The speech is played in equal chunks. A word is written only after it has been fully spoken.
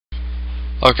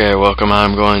Okay, welcome.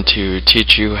 I'm going to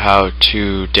teach you how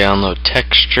to download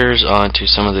textures onto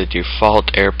some of the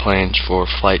default airplanes for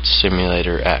Flight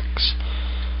Simulator X.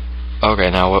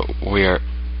 Okay, now what we are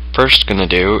first going to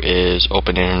do is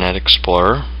open Internet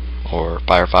Explorer or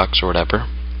Firefox or whatever.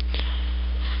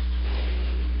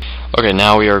 Okay,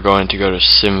 now we are going to go to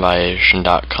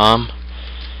simviation.com.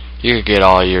 You could get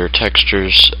all your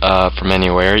textures from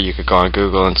anywhere. You could go on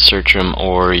Google and search them,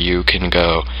 or you can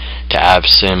go to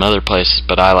AvSim, other places,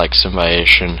 but I like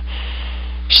Simviation.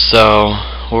 So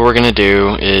what we're going to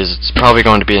do is, it's probably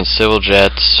going to be in civil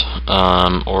jets,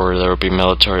 or there will be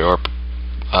military or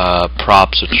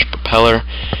props, which is propeller,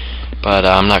 but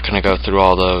I'm not going to go through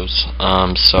all those.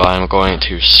 So I'm going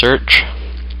to search,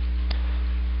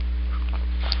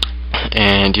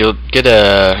 and you'll get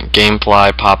a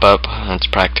Gamefly pop-up. That's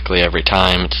practically every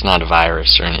time. It's not a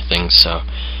virus or anything. So,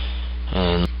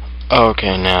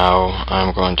 okay, now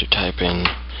I'm going to type in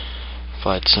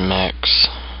FSX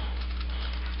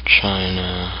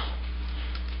China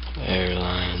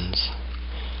Airlines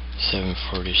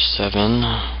 747.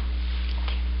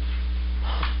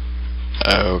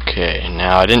 Okay,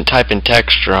 now I didn't type in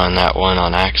texture on that one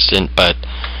on accident, but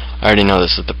I already know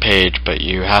this is the page, but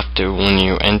you have to, when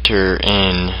you enter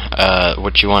in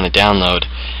what you want to download,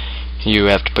 you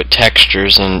have to put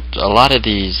textures. And a lot of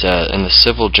these in the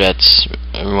civil jets,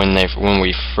 when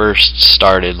we first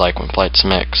started, like when Flight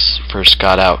SimX first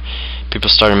got out, people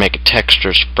started making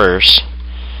textures first.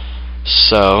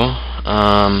 So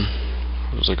I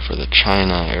was looking for the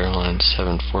China Airlines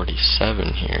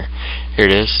 747 here. Here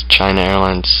it is, China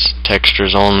Airlines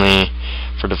textures only.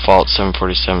 For default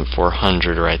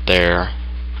 747-400 right there,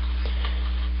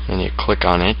 and you click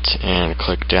on it and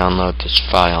click download this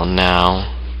file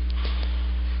now.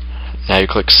 Now you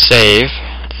click save,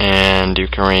 and you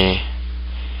can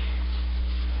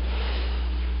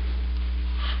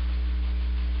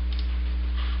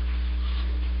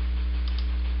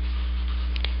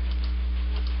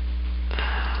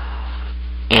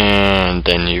and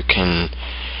then you can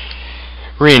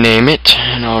rename it,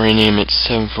 and I'll rename it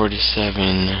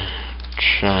 747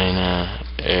 China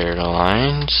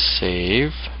Airlines.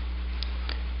 Save,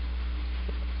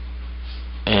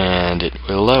 and it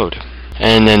will load,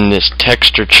 and then this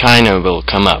texture China will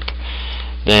come up.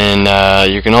 Then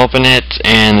you can open it,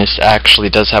 and this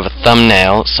actually does have a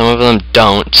thumbnail. Some of them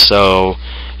don't, so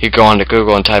you go onto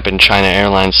Google and type in China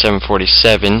Airlines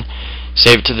 747,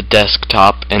 save it to the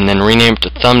desktop, and then rename it to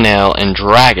thumbnail and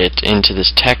drag it into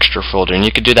this texture folder. And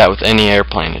you could do that with any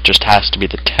airplane. It just has to be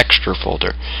the texture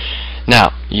folder.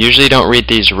 Now, you usually don't read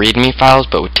these README files,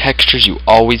 but with textures you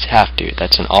always have to.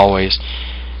 That's an always,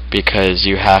 because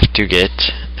you have to get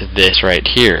this right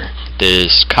here.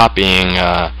 This copying,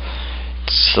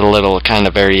 it's a little kind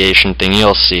of variation thing.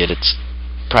 You'll see it. It's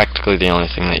practically the only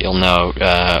thing that you'll know.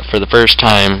 For the first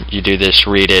time you do this,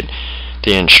 read it,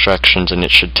 the instructions, and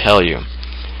it should tell you.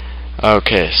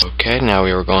 Okay, now we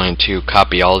are going to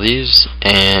copy all these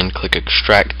and click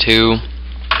extract to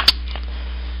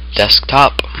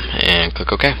desktop and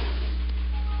click OK.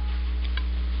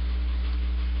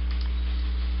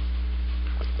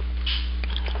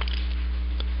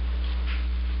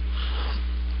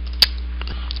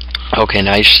 Okay,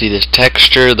 now you see this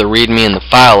texture, the README, and the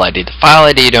file ID. The file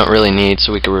ID you don't really need,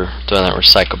 so we can throw that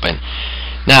recycle bin.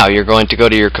 Now you're going to go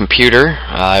to your computer.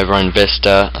 I run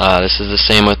Vista. This is the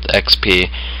same with XP,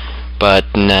 but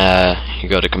you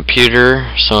go to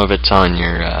computer. Some of it's on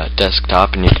your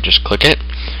desktop, and you can just click it.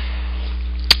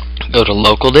 Go to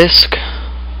local disk,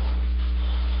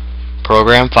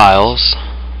 program files,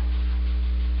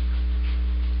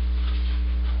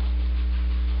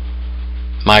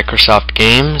 Microsoft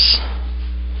Games,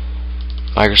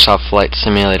 Microsoft Flight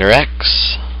Simulator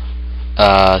X,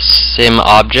 Sim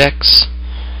Objects,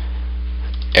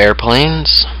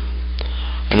 airplanes,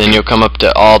 and then you'll come up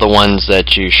to all the ones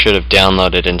that you should have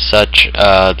downloaded and such.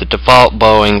 The default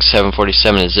Boeing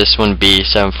 747 is this one,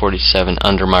 B747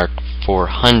 undermark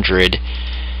 400.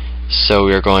 So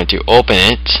we are going to open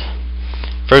it.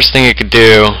 First thing you could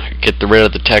do, get rid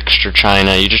of the texture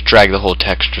China. You just drag the whole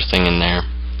texture thing in there.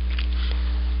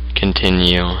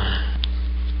 Continue.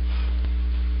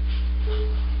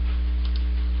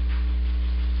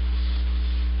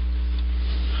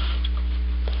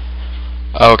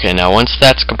 Okay, now once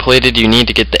that's completed, you need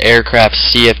to get the aircraft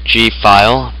CFG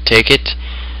file. Take it.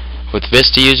 With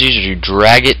Vista users, you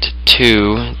drag it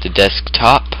to the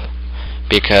desktop,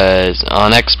 because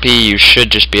on XP you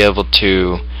should just be able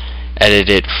to edit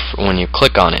it when you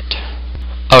click on it.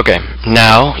 Okay,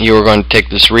 now you are going to take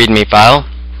this README file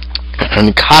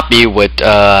and copy what,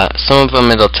 some of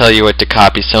them it'll tell you what to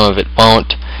copy, some of it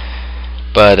won't.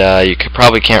 but you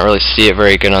probably can't really see it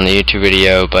very good on the YouTube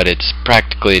video, but it's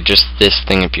practically just this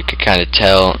thing. If you could kind of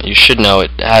tell, you should know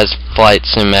it has Flight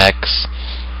Sim X,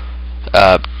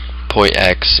 Point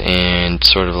X, and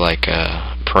sort of like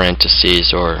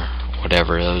parentheses or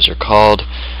whatever those are called.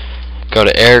 Go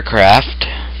to aircraft.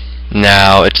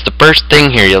 Now it's the first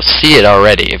thing here. You'll see it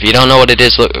already. If you don't know what it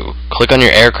is, look, click on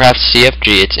your aircraft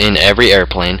CFG. It's in every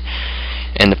airplane,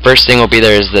 and the first thing will be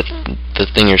there is the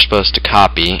thing you're supposed to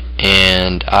copy.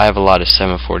 And I have a lot of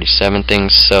 747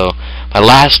 things, so my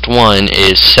last one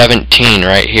is 17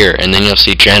 right here, and then you'll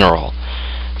see general.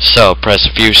 So press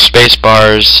a few space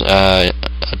bars,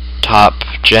 top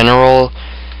general,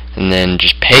 and then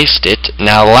just paste it.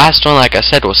 Now the last one, like I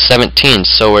said, was 17,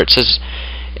 so where it says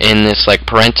in this like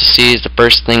parentheses, the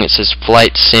first thing it says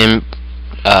flight sim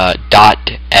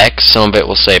dot X, some of it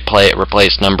will say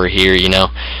replace number here, you know.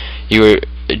 You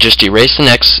just erase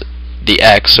the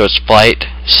X, so it's flight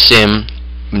sim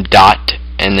dot,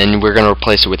 and then we're going to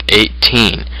replace it with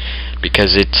 18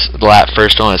 because it's the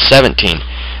first one is 17.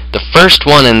 The first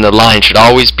one in the line should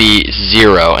always be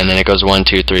 0, and then it goes 1,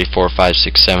 2, 3, 4, 5,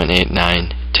 6, 7, 8,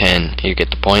 9, 10. You get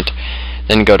the point.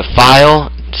 Then go to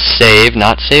File, Save,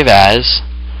 not Save As,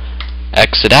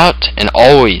 exit out, and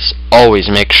always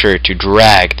make sure to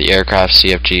drag the aircraft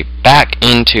CFG back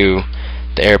into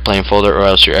the airplane folder, or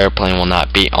else your airplane will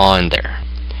not be on there.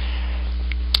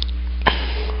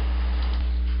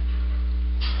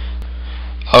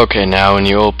 Okay, now when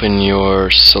you open your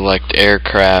select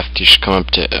aircraft, you should come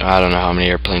up to, I don't know how many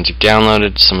airplanes you've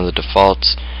downloaded, some of the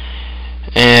defaults,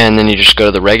 and then you just go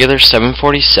to the regular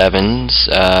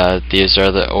 747s. These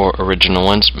are the original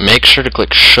ones. Make sure to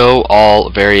click Show All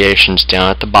Variations down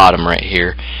at the bottom right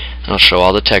here, and it'll show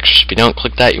all the textures. If you don't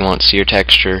click that, you won't see your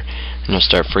texture, and you'll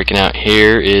start freaking out.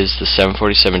 Here is the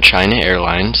 747 China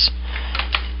Airlines.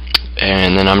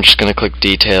 And then I'm just going to click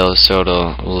details so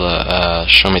it'll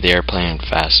show me the airplane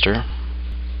faster.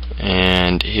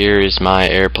 And here is my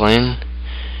airplane.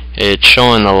 It's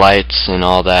showing the lights and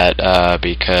all that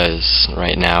because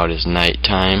right now it is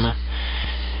nighttime.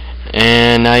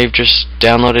 And now you've just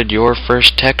downloaded your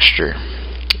first texture.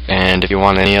 And if you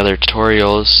want any other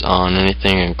tutorials on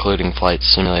anything including Flight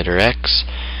Simulator X,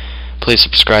 please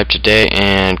subscribe today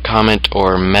and comment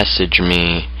or message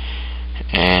me,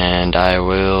 and I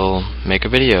will make a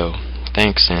video.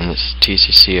 Thanks, and this is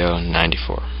TCCO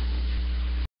 94.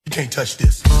 You can't touch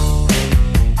this.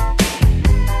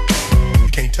 You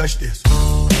can't touch this.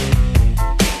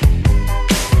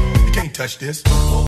 You can't touch this.